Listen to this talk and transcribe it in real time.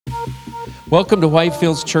Welcome to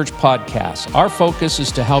Whitefields Church Podcast. Our focus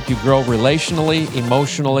is to help you grow relationally,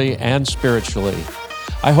 emotionally, and spiritually.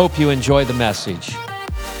 I hope you enjoy the message.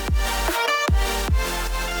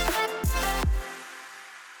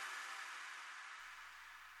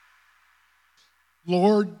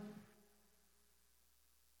 Lord,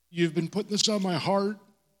 you've been putting this on my heart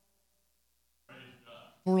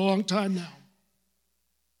for a long time now.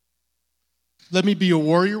 Let me be a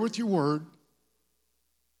warrior with your word.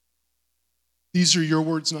 These are your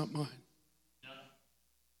words, not mine.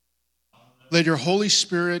 Let your Holy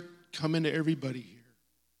Spirit come into everybody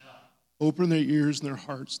here. Open their ears and their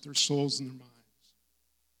hearts, their souls and their minds.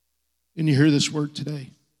 And you hear this word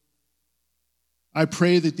today. I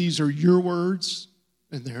pray that these are your words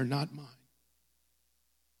and they are not mine.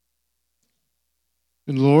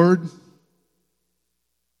 And Lord,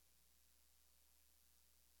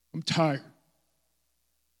 I'm tired.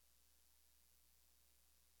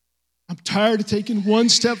 I'm tired of taking one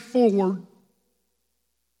step forward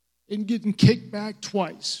and getting kicked back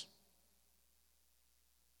twice.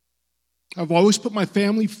 I've always put my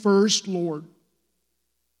family first, Lord.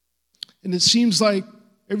 And it seems like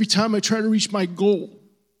every time I try to reach my goal,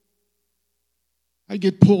 I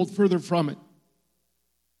get pulled further from it.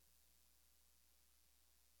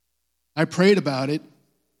 I prayed about it,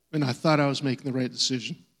 and I thought I was making the right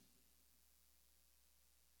decision.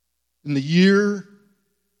 In the year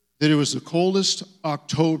that it was the coldest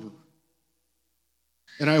October,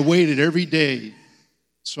 and I waited every day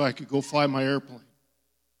so I could go fly my airplane.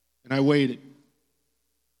 And I waited.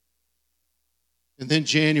 And then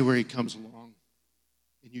January comes along,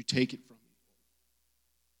 and you take it from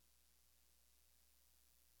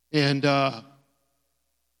me. And I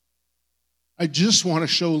just want to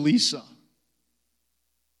show Lisa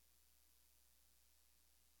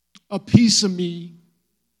a piece of me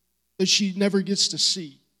that she never gets to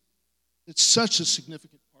see. It's such a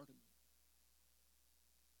significant part of me.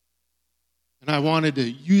 And I wanted to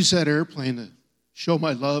use that airplane to show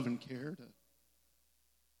my love and care to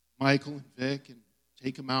Michael and Vic and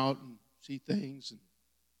take them out and see things. And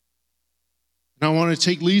I wanted to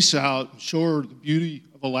take Lisa out and show her the beauty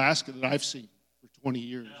of Alaska that I've seen for 20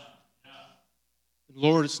 years. And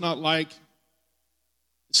Lord, it's not like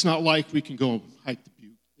we can go hike the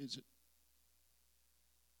Butte, is it?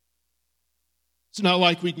 It's not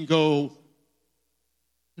like we can go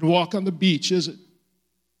and walk on the beach, is it?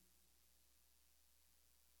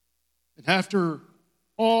 And after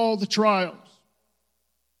all the trials,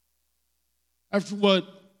 after what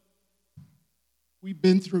we've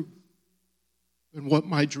been through and what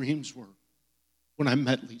my dreams were when I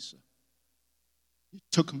met Lisa, it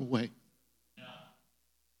took them away.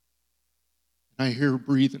 And I hear her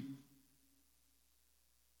breathing.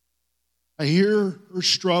 I hear her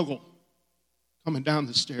struggle coming down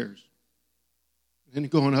the stairs. And then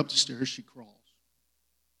going up the stairs, she crawls.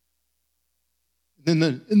 And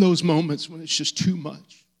then in those moments when it's just too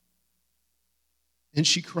much, and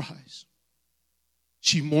she cries.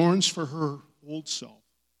 She mourns for her old self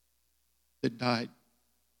that died.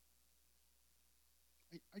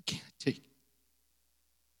 I can't take it.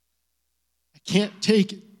 I can't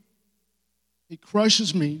take it. It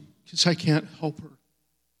crushes me because I can't help her.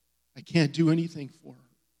 I can't do anything for her.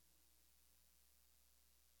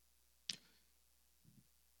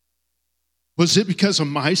 Was it because of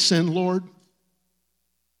my sin, Lord?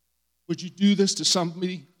 Would you do this to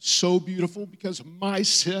somebody so beautiful because of my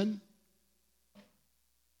sin?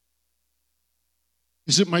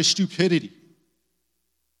 Is it my stupidity?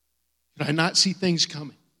 Did I not see things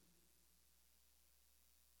coming?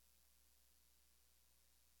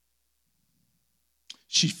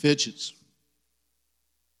 She fidgets,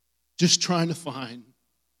 just trying to find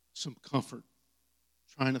some comfort,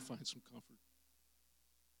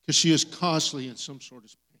 because she is constantly in some sort of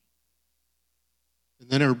pain. And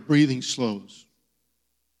then her breathing slows.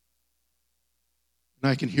 And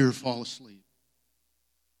I can hear her fall asleep.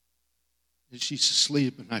 And she's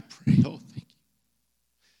asleep, and I pray, oh, thank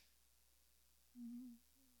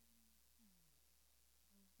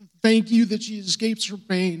you. Thank you that she escapes her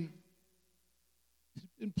pain.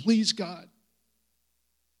 And please, God,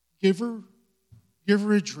 give her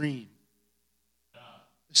a dream.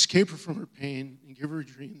 Escape her from her pain and give her a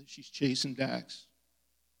dream that she's chasing Dax,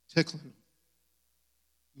 tickling him.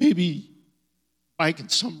 Maybe biking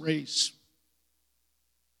some race,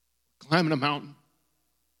 climbing a mountain,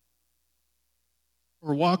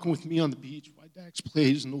 or walking with me on the beach while Dax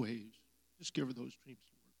plays in the waves. Just give her those dreams,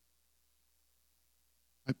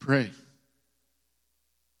 Lord. I pray.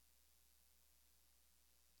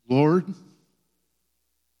 Lord,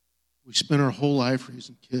 we spend our whole life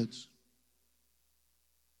raising kids.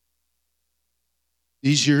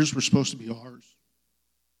 These years were supposed to be ours.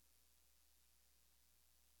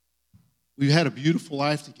 We've had a beautiful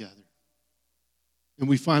life together. And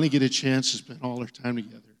we finally get a chance to spend all our time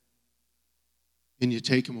together. And you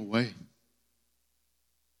take them away.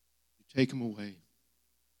 You take them away.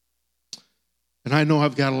 And I know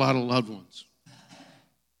I've got a lot of loved ones.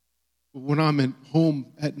 But when I'm at home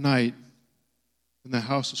at night and the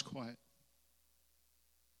house is quiet,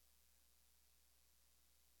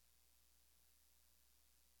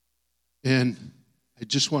 and I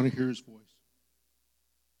just want to hear his voice.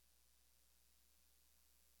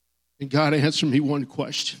 And God answered me one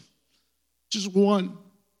question. Just one.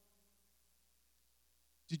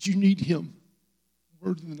 Did you need him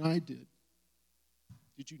more than I did?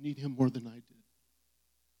 Did you need him more than I did?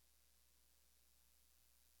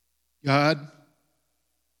 God,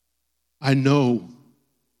 I know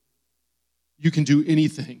you can do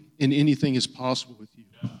anything, and anything is possible with you.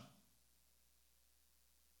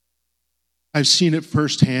 I've seen it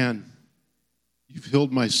firsthand. You've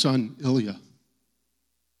healed my son, Ilya.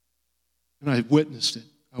 And I've witnessed it.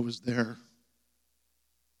 I was there.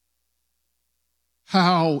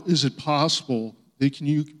 How is it possible that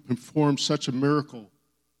you can perform such a miracle,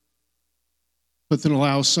 but then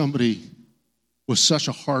allow somebody with such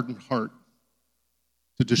a hardened heart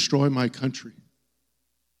to destroy my country,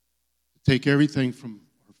 to take everything from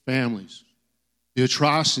our families, the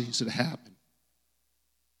atrocities that happen?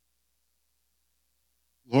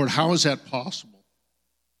 Lord, how is that possible?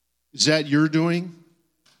 Is that your doing?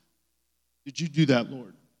 Did you do that,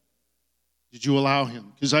 Lord? Did you allow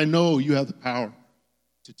him? Because I know you have the power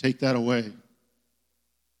to take that away.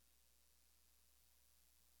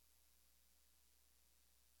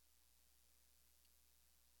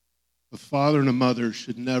 A father and a mother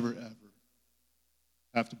should never, ever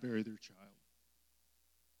have to bury their child.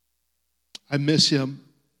 I miss him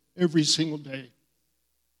every single day.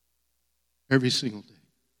 Every single day.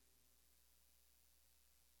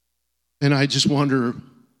 And I just wonder,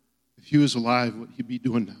 if he was alive, what he'd be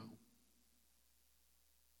doing now.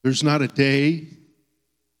 There's not a day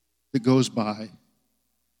that goes by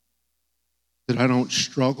that I don't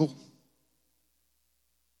struggle.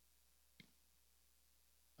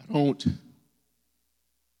 I don't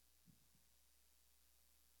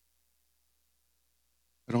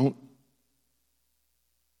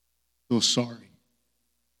feel sorry.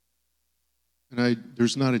 And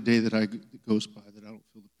there's not a day that goes by that I don't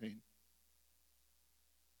feel the pain.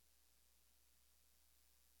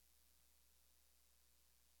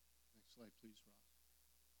 Please, Ross.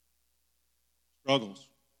 Struggles,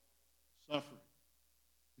 suffering,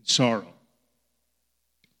 and sorrow.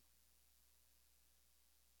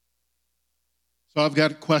 So I've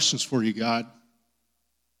got questions for you, God.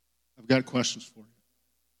 I've got questions for you.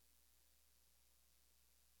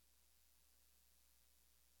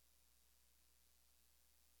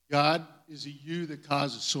 God, is it you that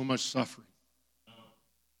causes so much suffering? No.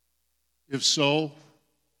 If so,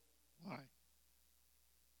 why?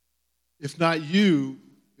 If not,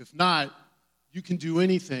 you can do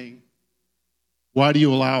anything. Why do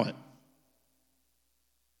you allow it?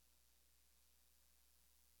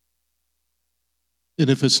 And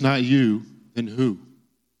if it's not you, then who?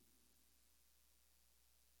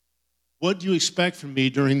 What do you expect from me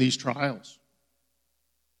during these trials?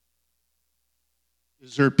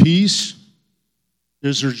 Is there peace?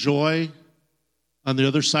 Is there joy on the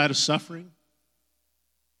other side of suffering?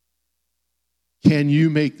 Can you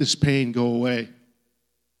make this pain go away?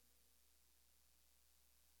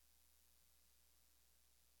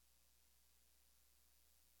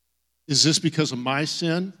 Is this because of my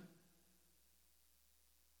sin?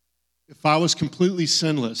 If I was completely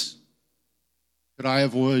sinless, could I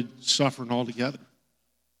avoid suffering altogether?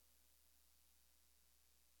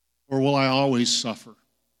 Or will I always suffer?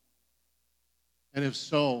 And if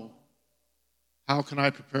so, how can I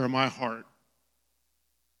prepare my heart,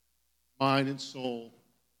 mind, and soul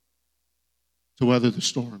to weather the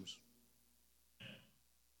storms?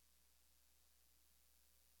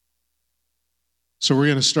 So we're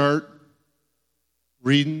going to start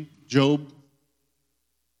reading Job.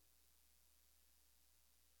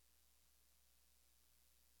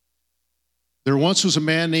 There once was a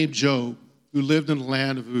man named Job who lived in the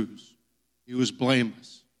land of Uz. He was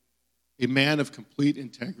blameless, a man of complete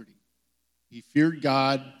integrity. He feared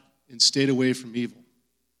God and stayed away from evil.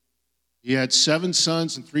 He had 7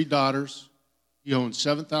 sons and 3 daughters. He owned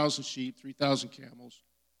 7,000 sheep, 3,000 camels,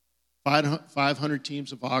 500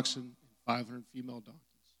 teams of oxen, and 500 female donkeys.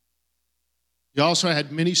 He also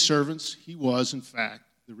had many servants. He was, in fact,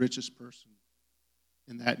 the richest person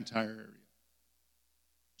in that entire area.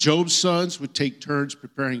 Job's sons would take turns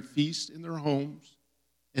preparing feasts in their homes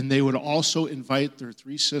and they would also invite their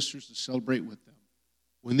 3 sisters to celebrate with them.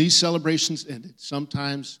 When these celebrations ended,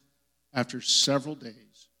 sometimes after several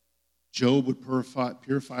days, Job would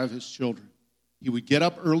purify his children. He would get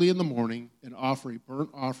up early in the morning and offer a burnt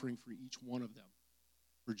offering for each one of them.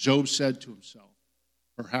 For Job said to himself,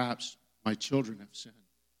 "Perhaps my children have sinned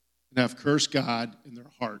and have cursed God in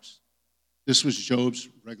their hearts." This was Job's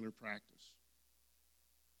regular practice.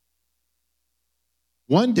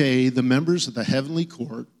 One day, the members of the heavenly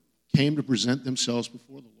court came to present themselves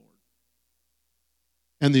before the Lord.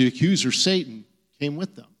 And the accuser, Satan, came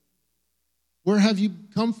with them. "Where have you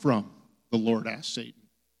come from?" the Lord asked Satan.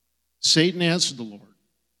 Satan answered the Lord,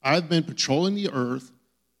 "I've been patrolling the earth,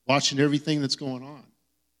 watching everything that's going on."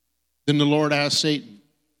 Then the Lord asked Satan,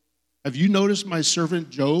 "Have you noticed my servant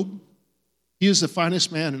Job? He is the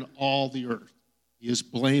finest man in all the earth. He is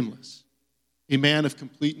blameless, a man of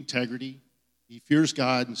complete integrity. He fears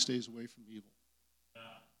God and stays away from evil."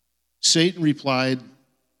 Satan replied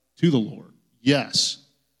to the Lord, "Yes,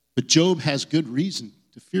 but Job has good reason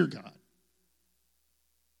to fear God.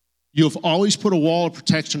 You have always put a wall of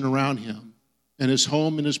protection around him and his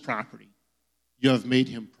home and his property. You have made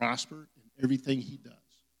him prosper in everything he does.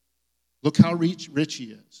 Look how rich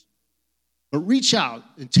he is. But reach out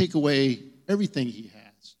and take away everything he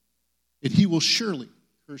has, and he will surely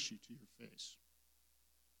curse you to your face."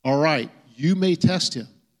 "All right, you may test him,"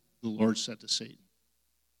 the Lord said to Satan.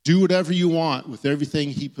 "Do whatever you want with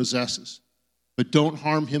everything he possesses, but don't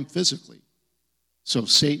harm him physically." So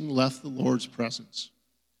Satan left the Lord's presence.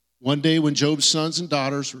 One day when Job's sons and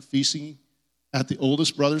daughters were feasting at the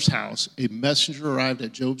oldest brother's house, a messenger arrived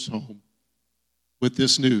at Job's home with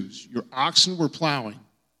this news: "Your oxen were plowing,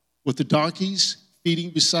 with the donkeys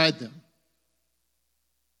feeding beside them.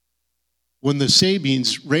 When the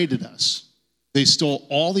Sabeans raided us, they stole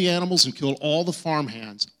all the animals and killed all the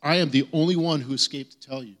farmhands. I am the only one who escaped to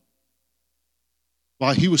tell you."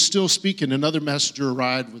 While he was still speaking, another messenger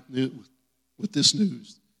arrived with this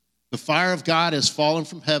news: "The fire of God has fallen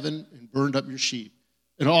from heaven and burned up your sheep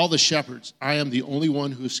and all the shepherds. I am the only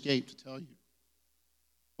one who escaped to tell you."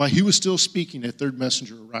 While he was still speaking, a third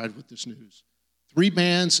messenger arrived with this news: "3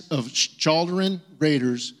 bands of Chaldean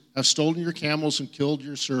raiders have stolen your camels and killed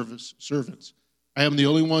your servants. I am the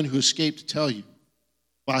only one who escaped to tell you."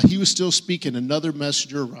 While he was still speaking, another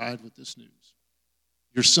messenger arrived with this news: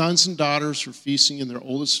 "Your sons and daughters were feasting in their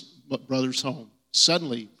oldest brother's home.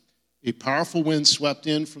 Suddenly, a powerful wind swept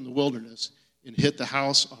in from the wilderness and hit the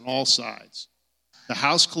house on all sides. The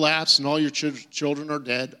house collapsed and all your children are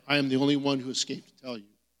dead. I am the only one who escaped to tell you."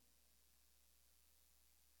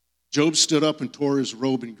 Job stood up and tore his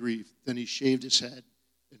robe in grief. Then he shaved his head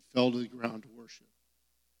and fell to the ground to worship.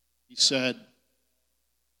 He said,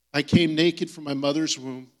 "I came naked from my mother's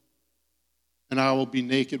womb, and I will be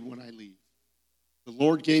naked when I leave. The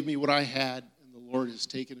Lord gave me what I had, and the Lord has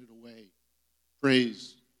taken it away.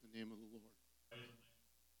 Praise the name of the Lord."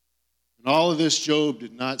 In all of this, Job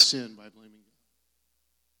did not sin by blaming God.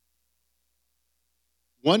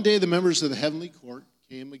 One day, the members of the heavenly court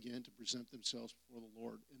came again to present themselves before the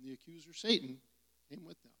Lord, and the accuser, Satan, came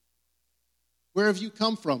with them. "Where have you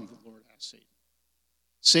come from?" the Lord asked Satan.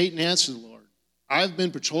 Satan answered the Lord, "I've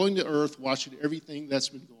been patrolling the earth, watching everything that's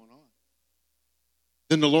been going on."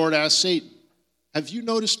 Then the Lord asked Satan, "Have you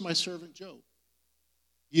noticed my servant Job?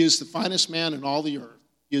 He is the finest man in all the earth.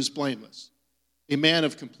 He is blameless, a man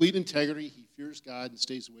of complete integrity. He fears God and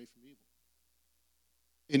stays away from evil.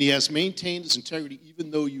 And he has maintained his integrity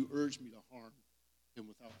even though you urged me to harm him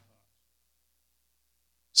without cause."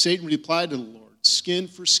 Satan replied to the Lord, "Skin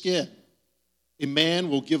for skin. A man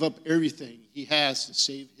will give up everything he has to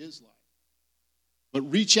save his life. But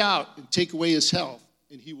reach out and take away his health,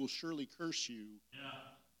 and he will surely curse you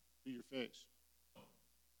to your face."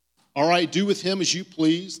 "All right, do with him as you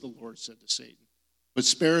please," the Lord said to Satan, "but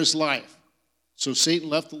spare his life." So Satan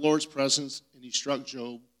left the Lord's presence, and he struck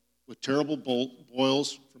Job with terrible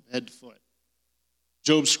boils from head to foot.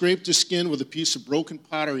 Job scraped his skin with a piece of broken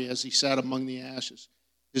pottery as he sat among the ashes.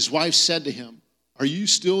 His wife said to him, "Are you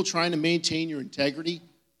still trying to maintain your integrity?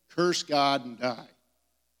 Curse God and die."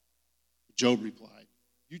 Job replied,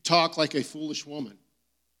 "You talk like a foolish woman.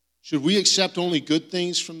 Should we accept only good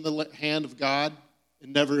things from the hand of God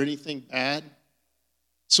and never anything bad?"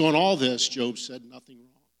 So in all this, Job said nothing wrong.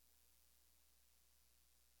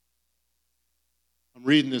 I'm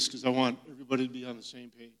reading this because I want everybody to be on the same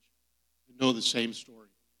page and know the same story.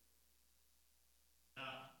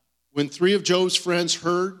 When 3 of Job's friends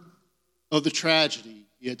heard of the tragedy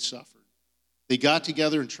he had suffered, they got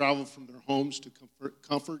together and traveled from their homes to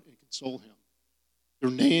comfort and console him. Their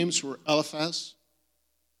names were Eliphaz,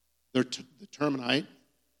 the Temanite,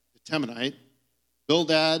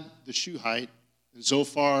 Bildad the Shuhite, and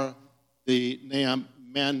Zophar the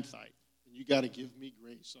Naamanthite. And you got to give me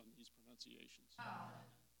grace on these pronunciations.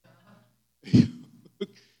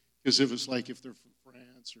 Because it was like if they're from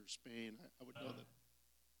France or Spain, I would know that.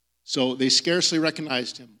 So they scarcely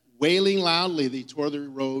recognized him. Wailing loudly, they tore their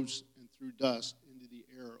robes and threw dust into the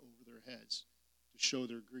air over their heads to show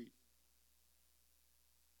their grief.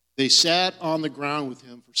 They sat on the ground with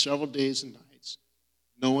him for several days and nights.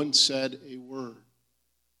 No one said a word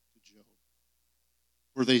to Job,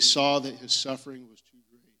 for they saw that his suffering was too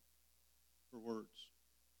great for words.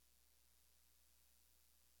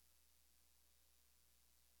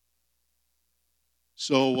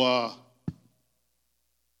 So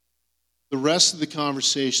the rest of the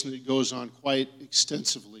conversation that goes on quite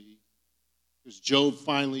extensively, because Job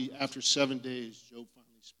finally, after 7 days, Job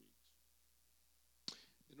finally speaks.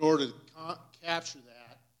 In order to capture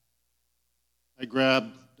that, I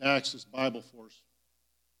grabbed Dax's Bible Force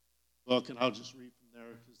book, and I'll just read from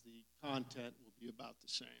there because the content will be about the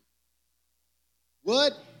same.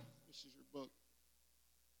 What? This is your book.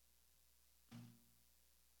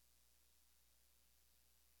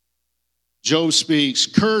 Job speaks,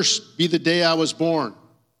 "Cursed be the day I was born.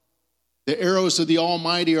 The arrows of the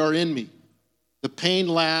Almighty are in me. The pain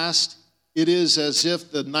lasts. It is as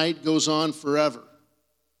if the night goes on forever.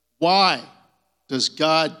 Why does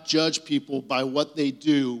God judge people by what they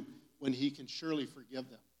do when he can surely forgive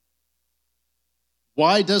them?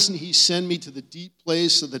 Why doesn't he send me to the deep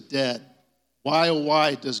place of the dead? Why, oh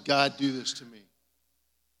why, does God do this to me?"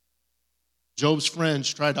 Job's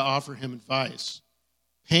friends tried to offer him advice.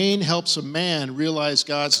 Pain helps a man realize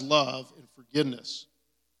God's love and forgiveness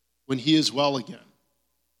when he is well again.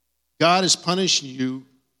 God is punishing you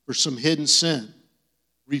for some hidden sin.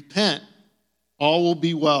 Repent, all will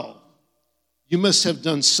be well. You must have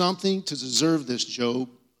done something to deserve this, Job.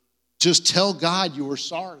 Just tell God you are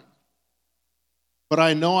sorry. But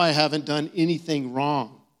I know I haven't done anything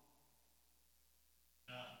wrong.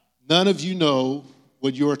 None of you know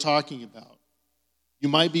what you are talking about. You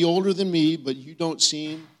might be older than me, but you don't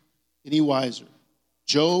seem any wiser.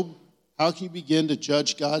 Job, how can you begin to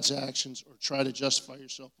judge God's actions or try to justify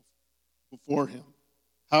yourself before him?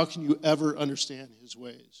 How can you ever understand his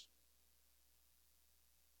ways?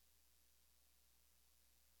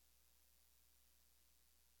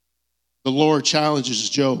 The Lord challenges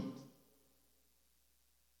Job.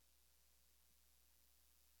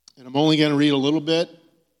 And I'm only going to read a little bit,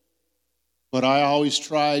 but I always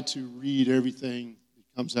try to read everything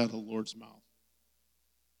that comes out of the Lord's mouth.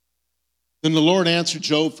 Then the Lord answered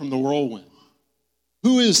Job from the whirlwind,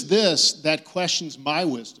 "Who is this that questions my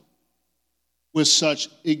wisdom with such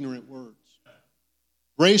ignorant words?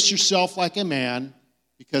 Brace yourself like a man,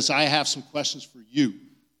 because I have some questions for you,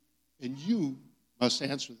 and you must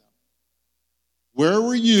answer them. Where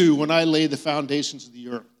were you when I laid the foundations of the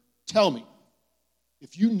earth? Tell me,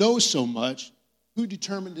 if you know so much, who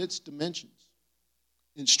determined its dimensions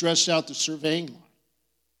and stretched out the surveying line?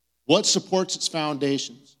 What supports its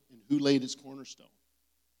foundations, and who laid its cornerstone?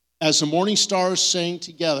 As the morning stars sang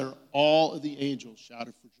together, all of the angels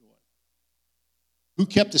shouted for joy. Who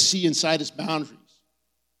kept the sea inside its boundaries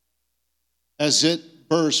as it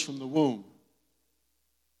burst from the womb?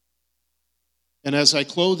 And as I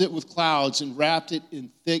clothed it with clouds and wrapped it in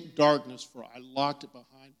thick darkness, for I locked it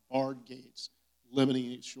behind barred gates,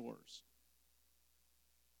 limiting its shores.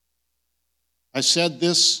 I said,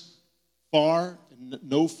 this far and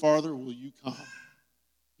no farther will you come.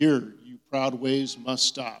 Here, you proud waves must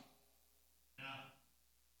stop."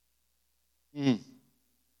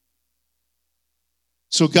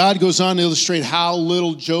 So God goes on to illustrate how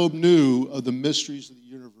little Job knew of the mysteries of the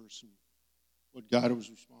universe and what God was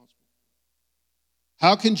responsible for.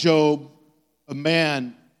 How can Job, a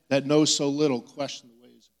man that knows so little, question the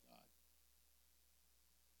ways of God?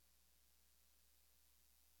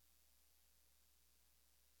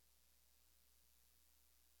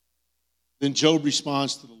 Then Job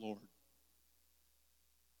responds to the Lord.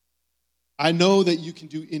 "I know that you can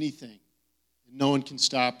do anything, and no one can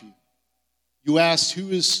stop you. You asked, who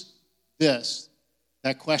is this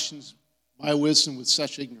that questions my wisdom with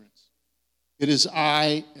such ignorance? It is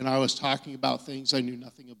I, and I was talking about things I knew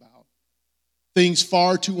nothing about, things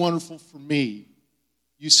far too wonderful for me.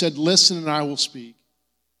 You said, listen, and I will speak.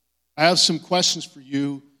 I have some questions for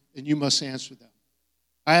you, and you must answer them.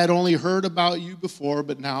 I had only heard about you before,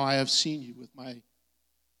 but now I have seen you with my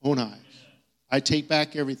own eyes. I take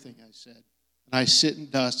back everything I said, and I sit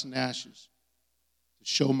in dust and ashes to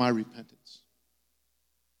show my repentance."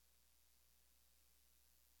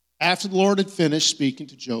 After the Lord had finished speaking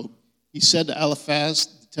to Job, he said to Eliphaz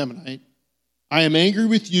the Temanite, "I am angry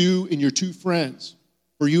with you and your two friends.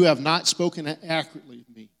 for you have not spoken accurately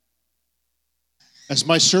of me, as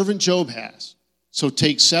my servant Job has. So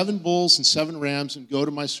take 7 bulls and 7 rams and go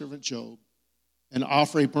to my servant Job and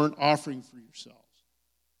offer a burnt offering for yourselves.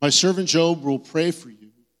 My servant Job will pray for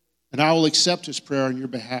you, and I will accept his prayer on your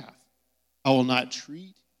behalf. I will not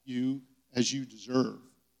treat you as you deserve,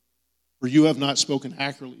 for you have not spoken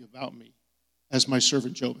accurately about me, as my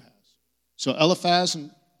servant Job has. So Eliphaz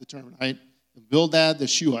the Temanite, and Bildad the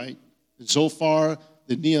Shuhite, and Zophar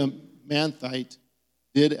the Neamathite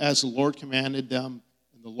did as the Lord commanded them,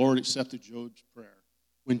 and the Lord accepted Job's prayer.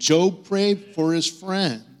 When Job prayed for his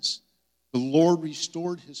friends, the Lord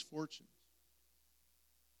restored his fortunes.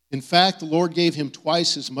 In fact, the Lord gave him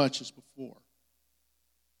twice as much as before.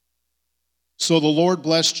 So the Lord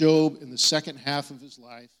blessed Job in the second half of his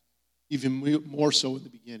life, even more so in the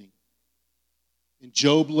beginning. And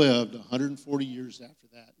Job lived 140 years after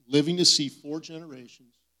that, living to see 4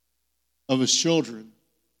 generations of his children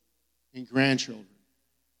and grandchildren.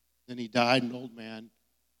 Then he died an old man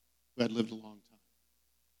who had lived a long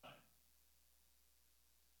time.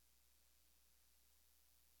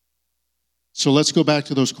 So let's go back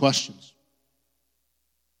to those questions.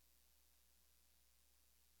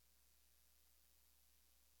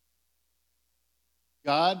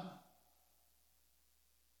 God,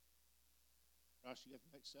 Josh, you got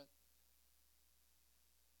the next set?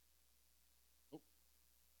 Nope.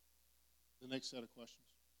 The next set of questions.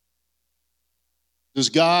 Does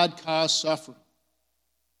God cause suffering?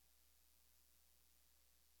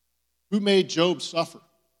 Who made Job suffer?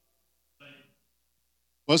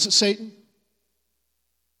 Was it Satan?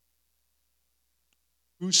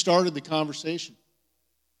 Who started the conversation?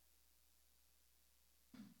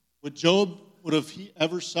 Would have he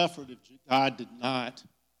ever suffered if God did not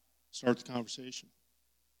start the conversation?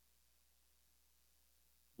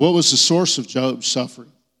 What was the source of Job's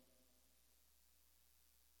suffering?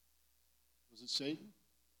 Was it Satan?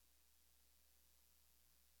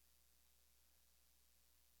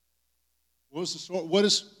 What was the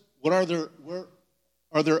source?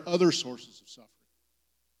 Are there other sources of suffering?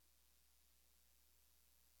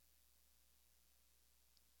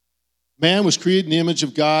 Man was created in the image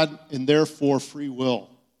of God and therefore free will.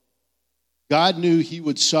 God knew he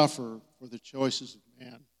would suffer for the choices of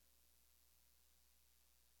man.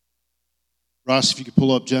 Ross, if you could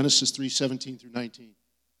pull up Genesis 3:17 through 19.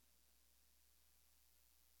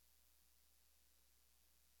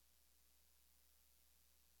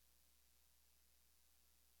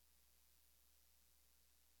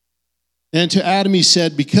 And to Adam he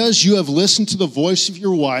said, because you have listened to the voice of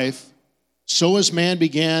your wife, so as man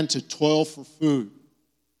began to toil for food,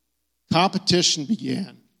 competition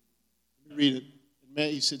began. Let me read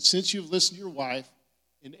it. He said, since you have listened to your wife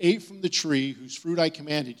and ate from the tree whose fruit I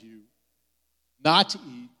commanded you not to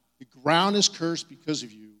eat, the ground is cursed because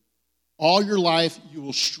of you. All your life you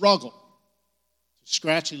will struggle to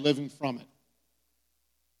scratch a living from it.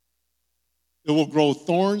 It will grow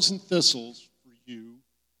thorns and thistles for you,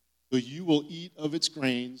 but you will eat of its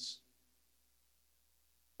grains.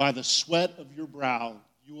 By the sweat of your brow,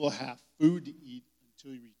 you will have food to eat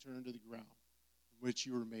until you return to the ground from which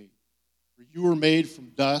you were made. For you were made from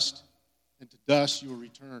dust, and to dust you will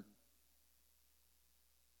return.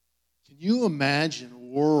 Can you imagine a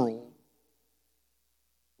world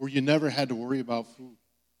where you never had to worry about food?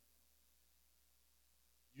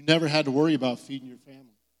 You never had to worry about feeding your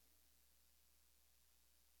family.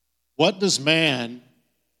 What does man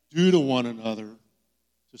do to one another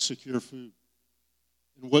to secure food?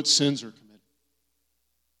 And what sins are committed?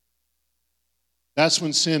 That's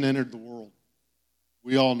when sin entered the world.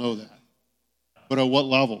 We all know that. But at what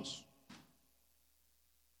levels?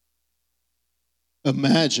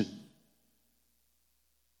 Imagine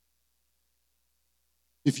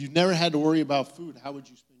if you never had to worry about food, how would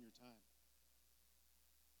you spend your time?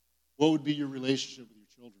 What would be your relationship with your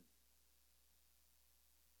children?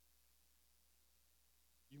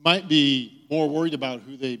 You might be more worried about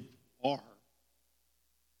who they are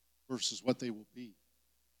versus what they will be.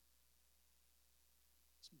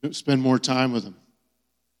 Spend more time with them.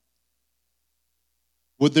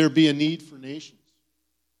 Would there be a need for nations?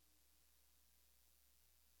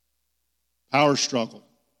 Power struggle,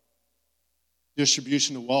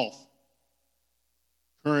 distribution of wealth,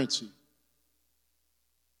 currency.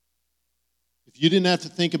 If you didn't have to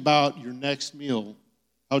think about your next meal,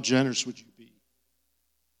 how generous would you be?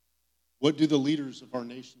 What do the leaders of our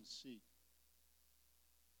nation seek?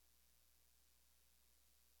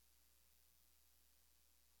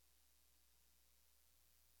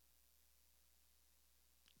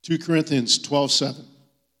 2 Corinthians 12:7.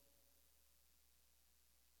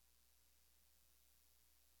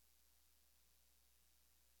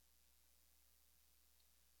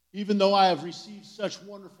 Even though I have received such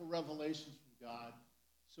wonderful revelations from God,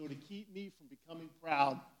 so to keep me from becoming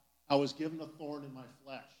proud, I was given a thorn in my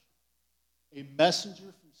flesh, a messenger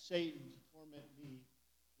from Satan to torment me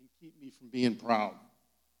and keep me from being proud.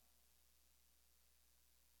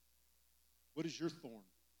 What is your thorn?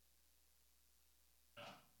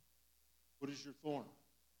 What is your thorn?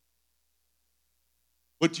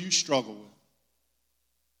 What do you struggle with?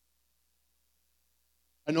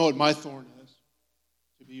 I know what my thorn is,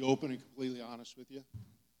 to be open and completely honest with you.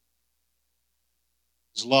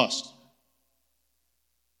 It's lust.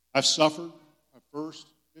 I've suffered my first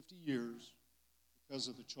 50 years because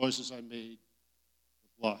of the choices I made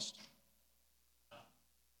with lust.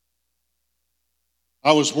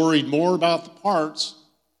 I was worried more about the parts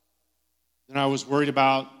than I was worried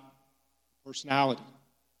about personality.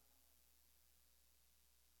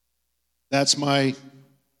 That's my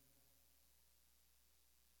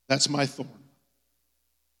thorn.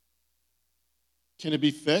 Can it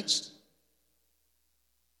be fixed?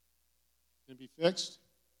 Can it be fixed?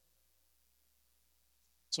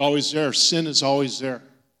 It's always there. Sin is always there.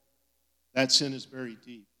 That sin is very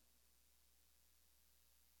deep.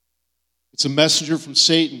 It's a messenger from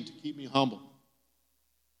Satan to keep me humble.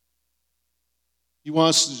 He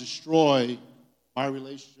wants to destroy my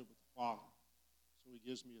relationship with the Father. So he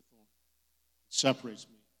gives me a thorn. It separates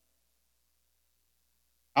me.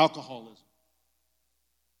 Alcoholism.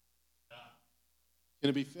 Can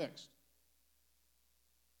it be fixed?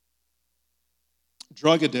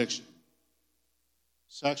 Drug addiction.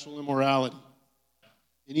 Sexual immorality.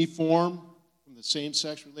 Any form from the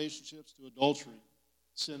same-sex relationships to adultery.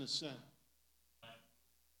 Sin is sin.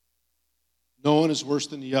 No one is worse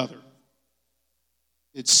than the other.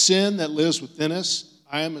 It's sin that lives within us.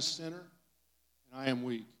 I am a sinner, and I am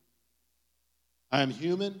weak. I am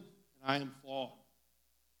human, and I am flawed.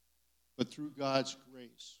 But through God's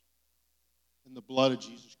grace and the blood of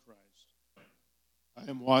Jesus Christ, I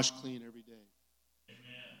am washed clean every day.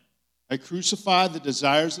 Amen. I crucify the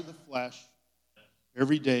desires of the flesh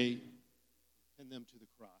every day and pin them to the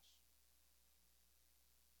cross.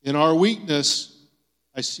 In our weakness,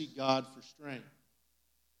 I seek God for strength.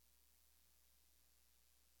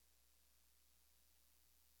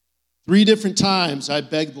 Three different times I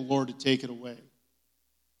begged the Lord to take it away.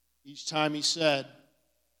 Each time he said,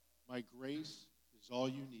 my grace is all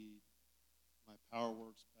you need. My power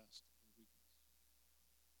works best in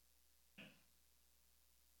weakness.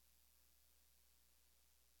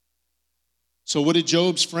 So what did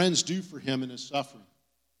Job's friends do for him in his suffering?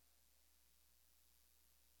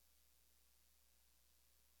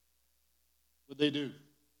 What did they do?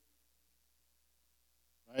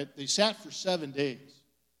 Right? They sat for 7 days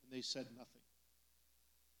and they said nothing.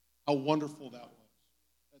 How wonderful that was.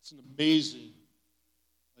 That's an amazing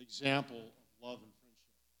example of love and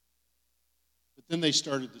friendship. But then they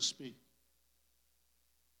started to speak.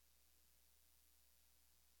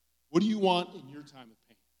 What do you want in your time of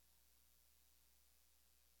pain?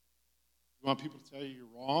 You want people to tell you you're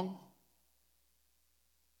wrong?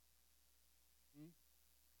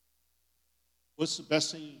 What's the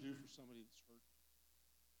best thing you can do for somebody that's hurt?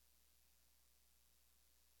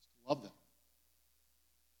 Is to love them.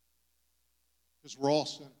 Because we're all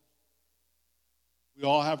sinners. We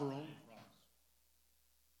all have our own problems.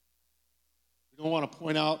 We don't want to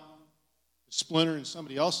point out the splinter in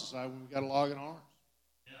somebody else's eye when we got a log in ours.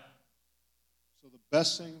 Yeah. So the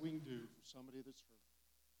best thing we can do for somebody that's hurt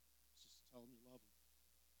is just tell them you love them.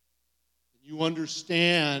 And you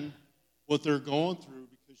understand what they're going through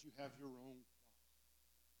because you have your own problems.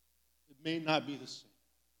 It may not be the same.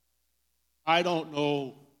 I don't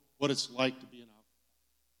know what it's like to be an alcoholic.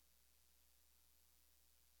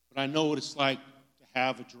 But I know what it's like to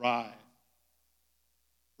have a drive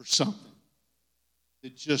for something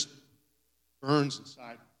that just burns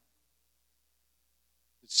inside me.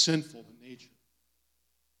 It's sinful in nature.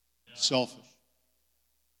 It's selfish.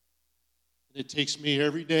 And it takes me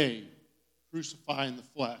every day crucifying the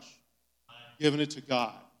flesh, giving it to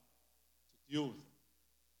God to deal with it.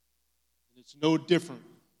 And it's no different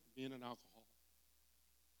from being an alcoholic.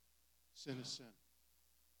 Sin is sin.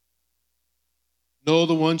 Know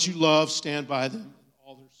the ones you love, stand by them in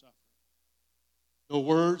all their suffering. No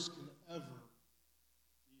words can ever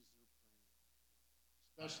ease their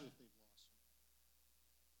pain, especially if they've lost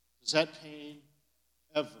someone. Does that pain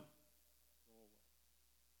ever go away?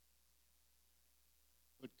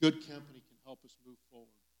 But good company can help us move forward,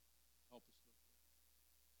 help us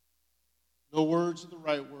live forward. No words are the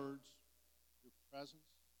right words. Your presence,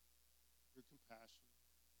 your compassion,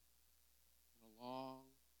 and a long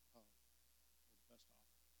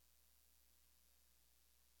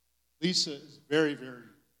Lisa is very, very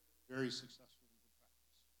very successful in her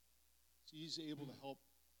practice. She's able to help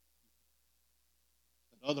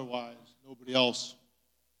people that otherwise nobody else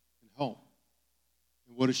can help.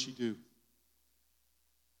 And what does she do?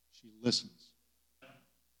 She listens.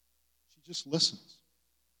 She just listens.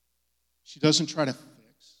 She doesn't try to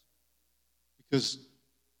fix, because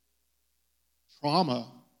trauma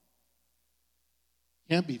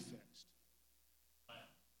can't be fixed.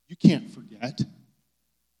 You can't forget.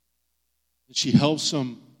 And she helps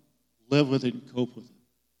them live with it and cope with it.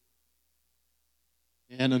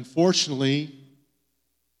 And unfortunately,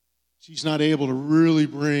 she's not able to really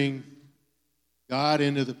bring God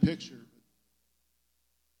into the picture.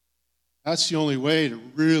 That's the only way to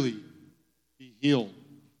really be healed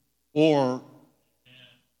or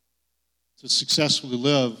to successfully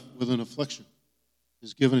live with an affliction,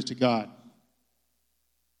 is giving it to God.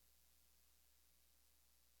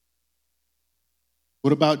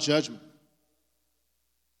 What about judgment?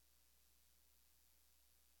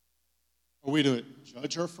 Are we to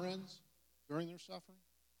judge our friends during their suffering?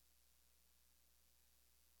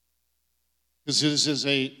 Because is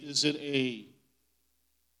it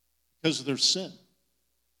because of their sin?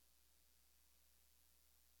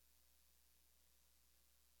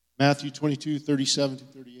 Matthew 22, 37 to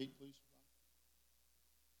 38, please.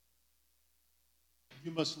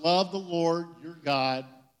 You must love the Lord your God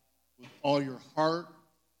with all your heart,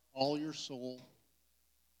 all your soul,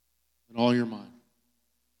 and all your mind.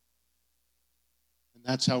 And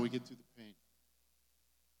that's how we get through the pain.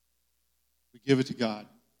 We give it to God.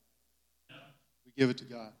 We give it to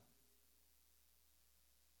God.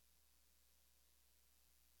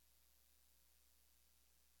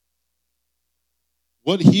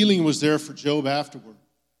 What healing was there for Job afterward?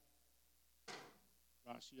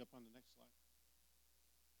 Josh, you up on the next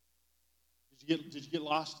slide? Did you get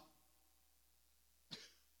lost?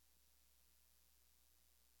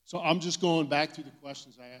 So I'm just going back through the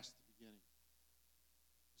questions I asked at the beginning.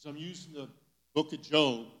 So I'm using the book of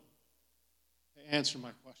Job to answer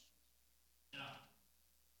my questions.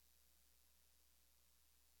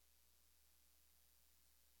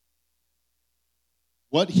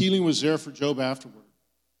 What healing was there for Job afterward?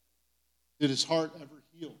 Did his heart ever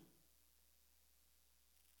heal?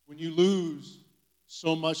 When you lose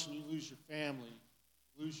so much and you lose your family,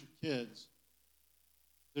 lose your kids,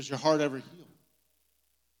 does your heart ever heal?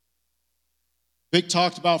 Vic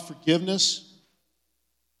talked about forgiveness,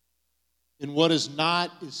 and what is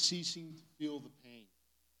not is ceasing to feel the pain.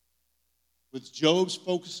 With Job's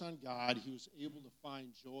focus on God, he was able to find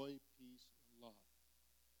joy, peace, and love.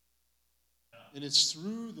 And it's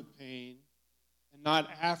through the pain and not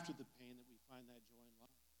after the pain that we find that joy and love.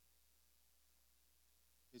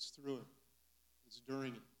 It's through it. It's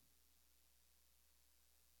during it.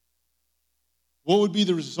 What would be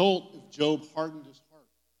the result if Job hardened his heart?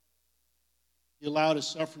 He allowed his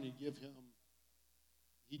suffering to give him,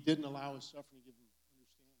 he didn't allow his suffering to give him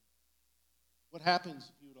understanding. What happens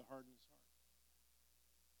if he would have hardened his heart?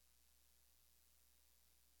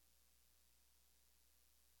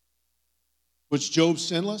 Was Job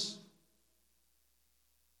sinless?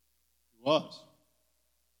 He was.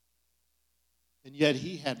 And yet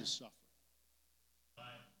he had to suffer.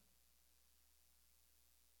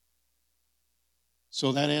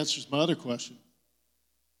 So that answers my other question.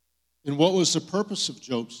 And what was the purpose of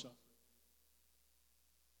Job's suffering?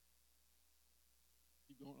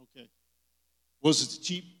 Keep going, okay. Was it to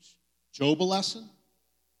teach Job a lesson?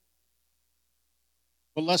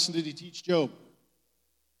 What lesson did he teach Job?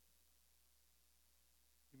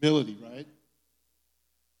 Humility, right?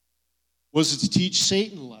 Was it to teach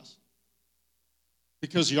Satan a lesson?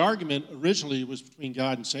 Because the argument originally was between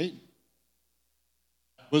God and Satan.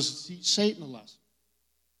 Was it to teach Satan a lesson?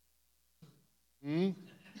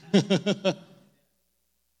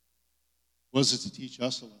 Was it to teach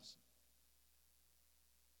us a lesson?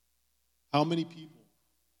 How many people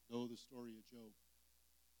know the story of Job?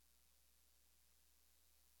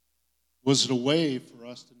 Was it a way for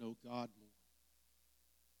us to know God more?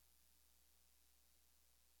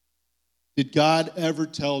 Did God ever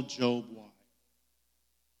tell Job why?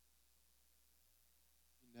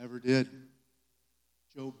 He never did.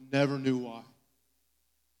 Job never knew why.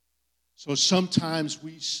 So sometimes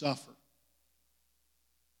we suffer,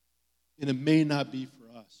 and it may not be for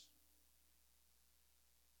us.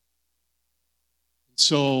 And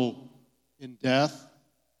so in death,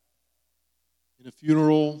 in a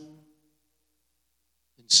funeral,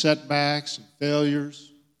 in setbacks and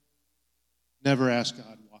failures, never ask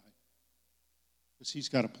God why. Because he's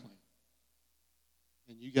got a plan.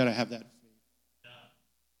 And you got to have that faith.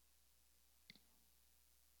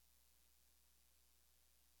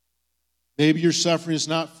 Maybe your suffering is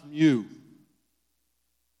not from you.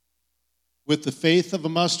 With the faith of a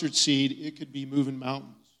mustard seed, it could be moving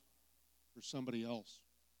mountains for somebody else.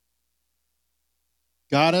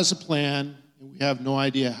 God has a plan, and we have no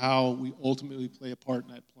idea how we ultimately play a part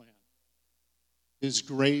in that plan. His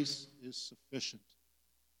grace is sufficient.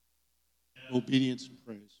 Obedience and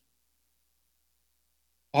praise.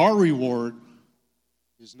 Our reward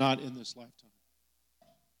is not in this lifetime.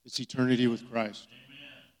 It's eternity with Christ.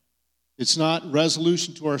 It's not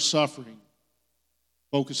resolution to our suffering.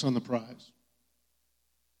 Focus on the prize.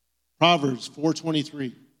 Proverbs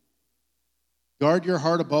 4:23. Guard your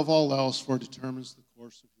heart above all else, for it determines the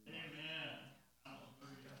course of your life.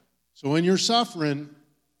 So when you're suffering,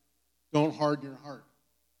 don't harden your heart.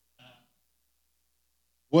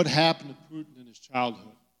 What happened to Putin in his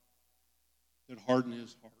childhood that hardened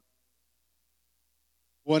his heart?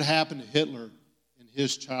 What happened to Hitler in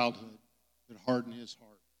his childhood that hardened his heart?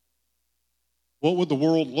 What would the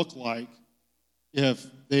world look like if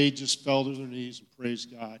they just fell to their knees and praised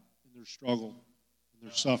God in their struggle and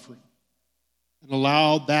their suffering and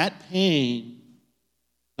allowed that pain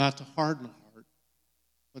not to harden the heart,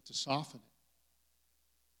 but to soften it?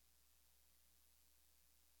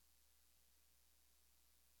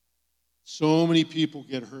 So many people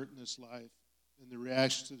get hurt in this life, and the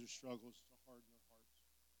reaction to their struggles is to harden their hearts.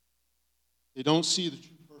 They don't see the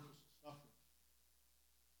true purpose of suffering.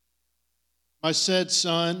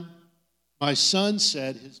 My son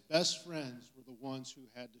said his best friends were the ones who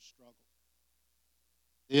had to struggle.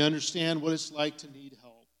 They understand what it's like to need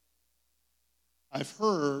help. I've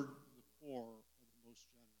heard the poor are the most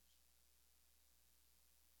generous.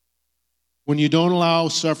 When you don't allow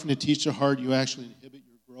suffering to teach the heart, you actually inhibit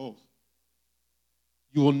your growth.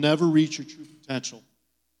 You will never reach your true potential.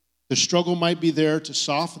 The struggle might be there to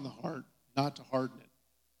soften the heart, not to harden it.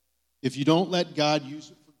 If you don't let God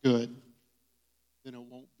use it for good, then it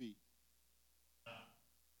won't be.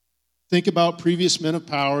 Think about previous men of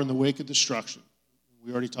power in the wake of destruction.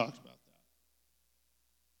 We already talked about that.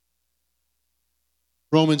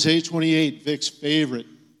 Romans 8:28, Vic's favorite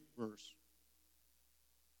verse.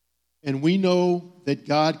 And we know that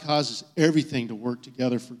God causes everything to work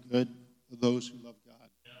together for good for those who love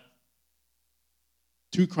God.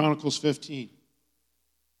 2 Chronicles 15.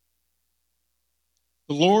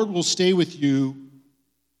 The Lord will stay with you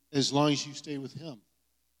as long as you stay with him.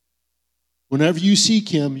 Whenever you seek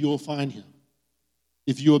him, you will find him.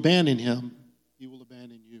 If you abandon him, he will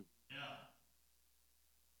abandon you.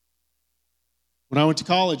 When I went to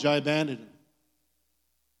college, I abandoned him.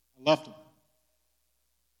 I left him.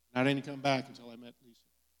 And I didn't come back until I met Lisa.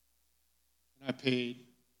 And I paid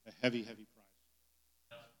a heavy, heavy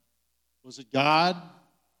price. Was it God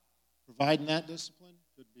providing that discipline?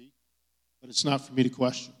 Could be. But it's not for me to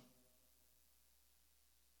question.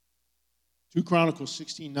 2 Chronicles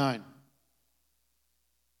 16:9.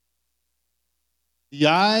 The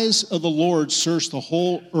eyes of the Lord search the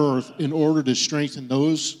whole earth in order to strengthen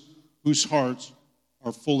those whose hearts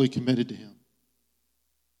are fully committed to him.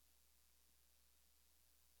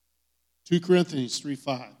 2 Corinthians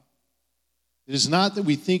 3:5. It is not that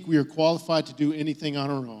we think we are qualified to do anything on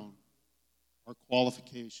our own. Our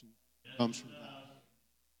qualification comes from God.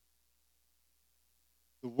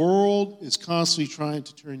 The world is constantly trying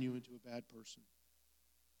to turn you into a bad person.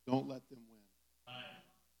 Don't let them win.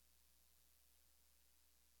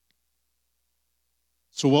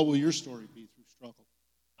 So what will your story be through struggle?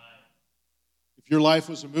 If your life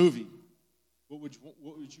was a movie, what would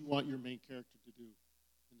you want your main character to do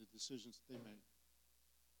in the decisions that they make?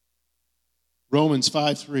 Romans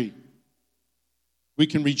 5:3. We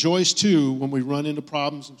can rejoice too when we run into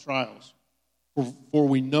problems and trials, for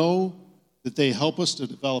we know that they help us to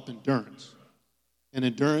develop endurance. And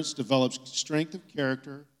endurance develops strength of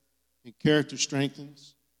character, and character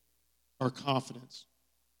strengthens our confidence,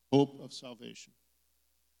 hope of salvation.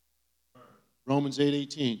 Romans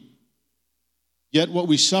 8:18. Yet what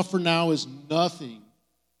we suffer now is nothing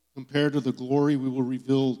compared to the glory we will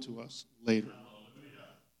reveal to us later.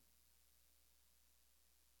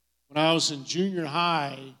 When I was in junior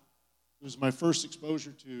high, it was my first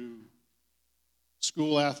exposure to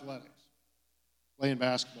school athletics, playing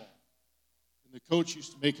basketball. And the coach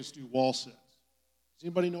used to make us do wall sits. Does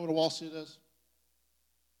anybody know what a wall sit is?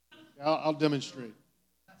 Yeah, I'll demonstrate.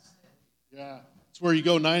 Yeah, it's where you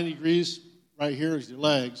go 90 degrees. Right here is your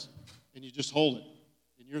legs, and you just hold it.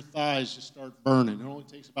 And your thighs just start burning. It only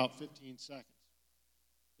takes about 15 seconds.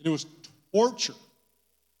 And it was torture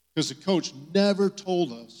because the coach never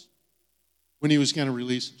told us when he was going to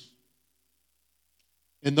release us.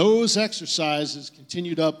 And those exercises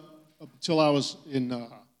continued up until I was in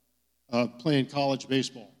playing college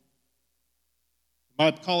baseball. My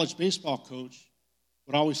college baseball coach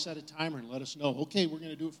would always set a timer and let us know, okay, we're going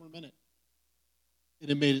to do it for a minute. And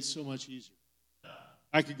it made it so much easier.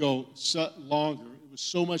 I could go longer. It was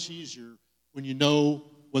so much easier when you know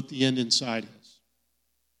what the end inside is.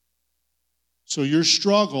 So your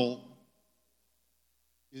struggle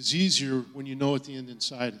is easier when you know what the end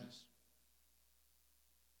inside is.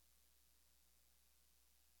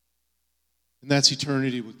 And that's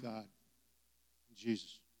eternity with God,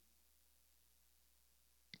 Jesus.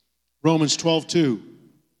 Romans 12:2.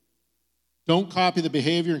 Don't copy the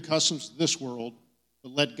behavior and customs of this world,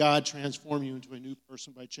 but let God transform you into a new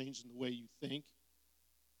person by changing the way you think.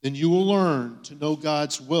 Then you will learn to know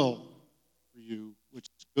God's will for you, which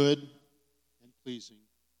is good and pleasing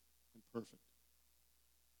and perfect.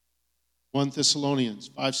 1 Thessalonians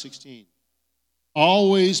 5:16.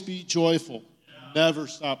 Always be joyful. Never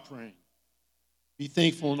stop praying. Be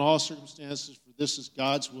thankful in all circumstances, for this is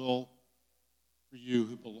God's will for you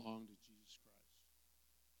who belong to Jesus Christ.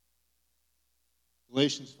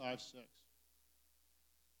 Galatians 5:6.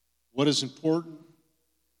 What is important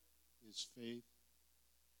is faith.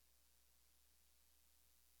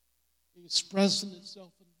 Expressing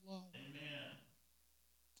itself in love. Amen.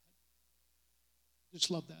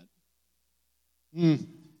 Just love that.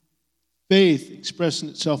 Faith expressing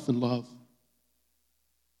itself in love.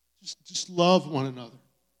 Just love one another.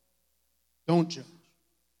 Don't judge.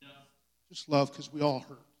 Just love, because we all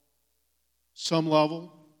hurt. Some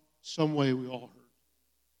level, some way, we all hurt.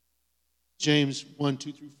 James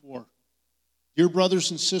 1:2-4. Dear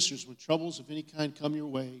brothers and sisters, when troubles of any kind come your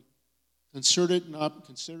way, consider it an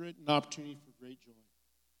opportunity for great joy.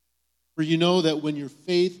 For you know that when your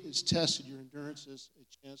faith is tested, your endurance has a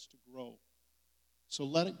chance to grow. So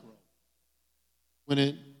let it grow.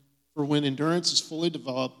 When endurance is fully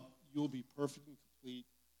developed, you will be perfect and complete,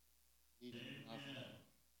 needing nothing.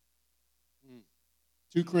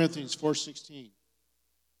 2 Corinthians 4:16.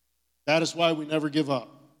 That is why we never give up.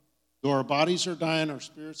 Though our bodies are dying, our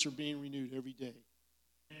spirits are being renewed every day.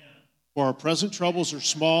 For our present troubles are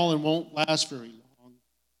small and won't last very long.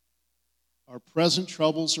 Our present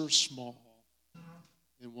troubles are small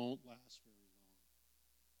and won't last very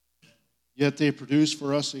long. Yet they produce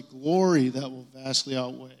for us a glory that will vastly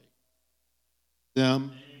outweigh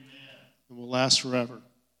them and will last forever.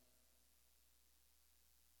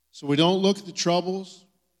 So we don't look at the troubles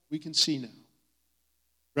we can see now.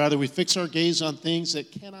 Rather, we fix our gaze on things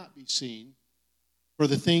that cannot be seen, for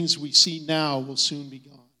the things we see now will soon be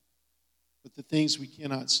gone. But the things we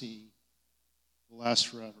cannot see will last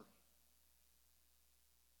forever.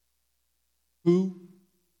 Who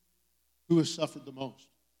has suffered the most?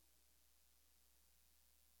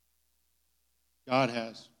 God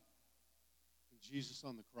has. Jesus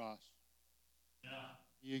on the cross.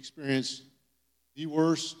 He experienced the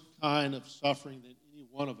worst kind of suffering that any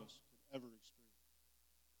one of us could ever experience.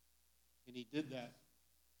 And he did that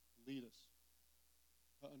to lead us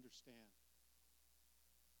to understand.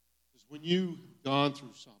 Because when you've gone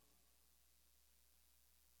through something,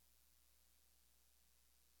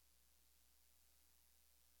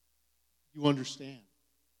 you understand.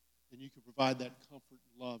 And you can provide that comfort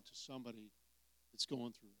and love to somebody that's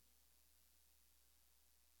going through it.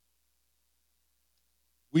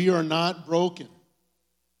 We are not broken.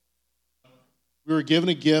 We were given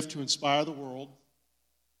a gift to inspire the world.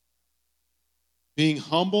 Being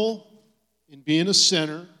humble and being a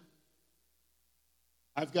sinner.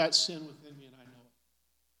 I've got sin within me and I know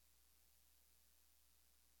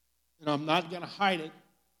it. And I'm not going to hide it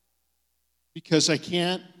because I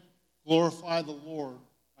can't glorify the Lord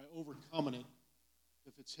by overcoming it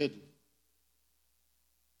if it's hidden.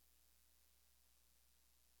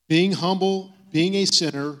 Being humble, being a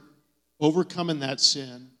sinner, overcoming that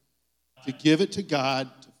sin, to give it to God,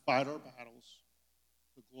 to fight our battles,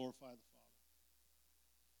 to glorify the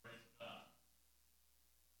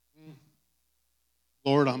Father.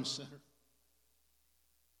 Lord, I'm a sinner.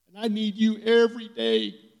 And I need you every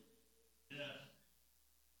day.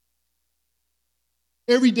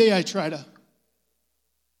 Every day I try to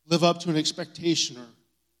live up to an expectation or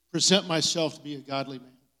present myself to be a godly man.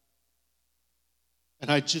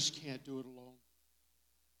 And I just can't do it alone.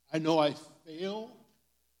 I know I fail.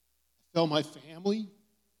 I fail my family.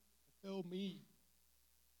 I fail me.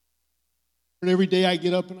 And every day I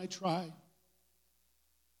get up and I try.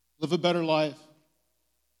 Live a better life.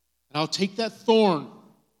 And I'll take that thorn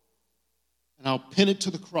and I'll pin it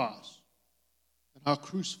to the cross. And I'll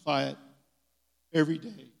crucify it every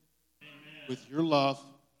day with your love.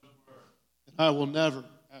 And I will never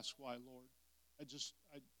ask why, Lord.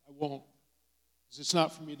 I won't. Because it's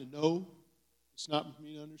not for me to know. It's not for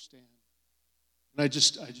me to understand. And I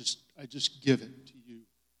just give it to you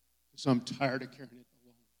because I'm tired of carrying it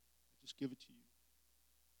alone. I just give it to you.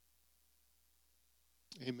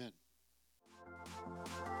 Amen.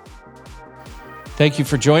 Thank you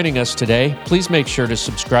for joining us today. Please make sure to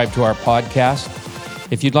subscribe to our podcast.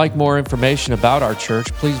 If you'd like more information about our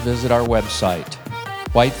church, please visit our website,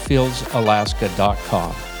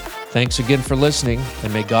 whitefieldsalaska.com. Thanks again for listening,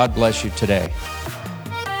 and may God bless you today.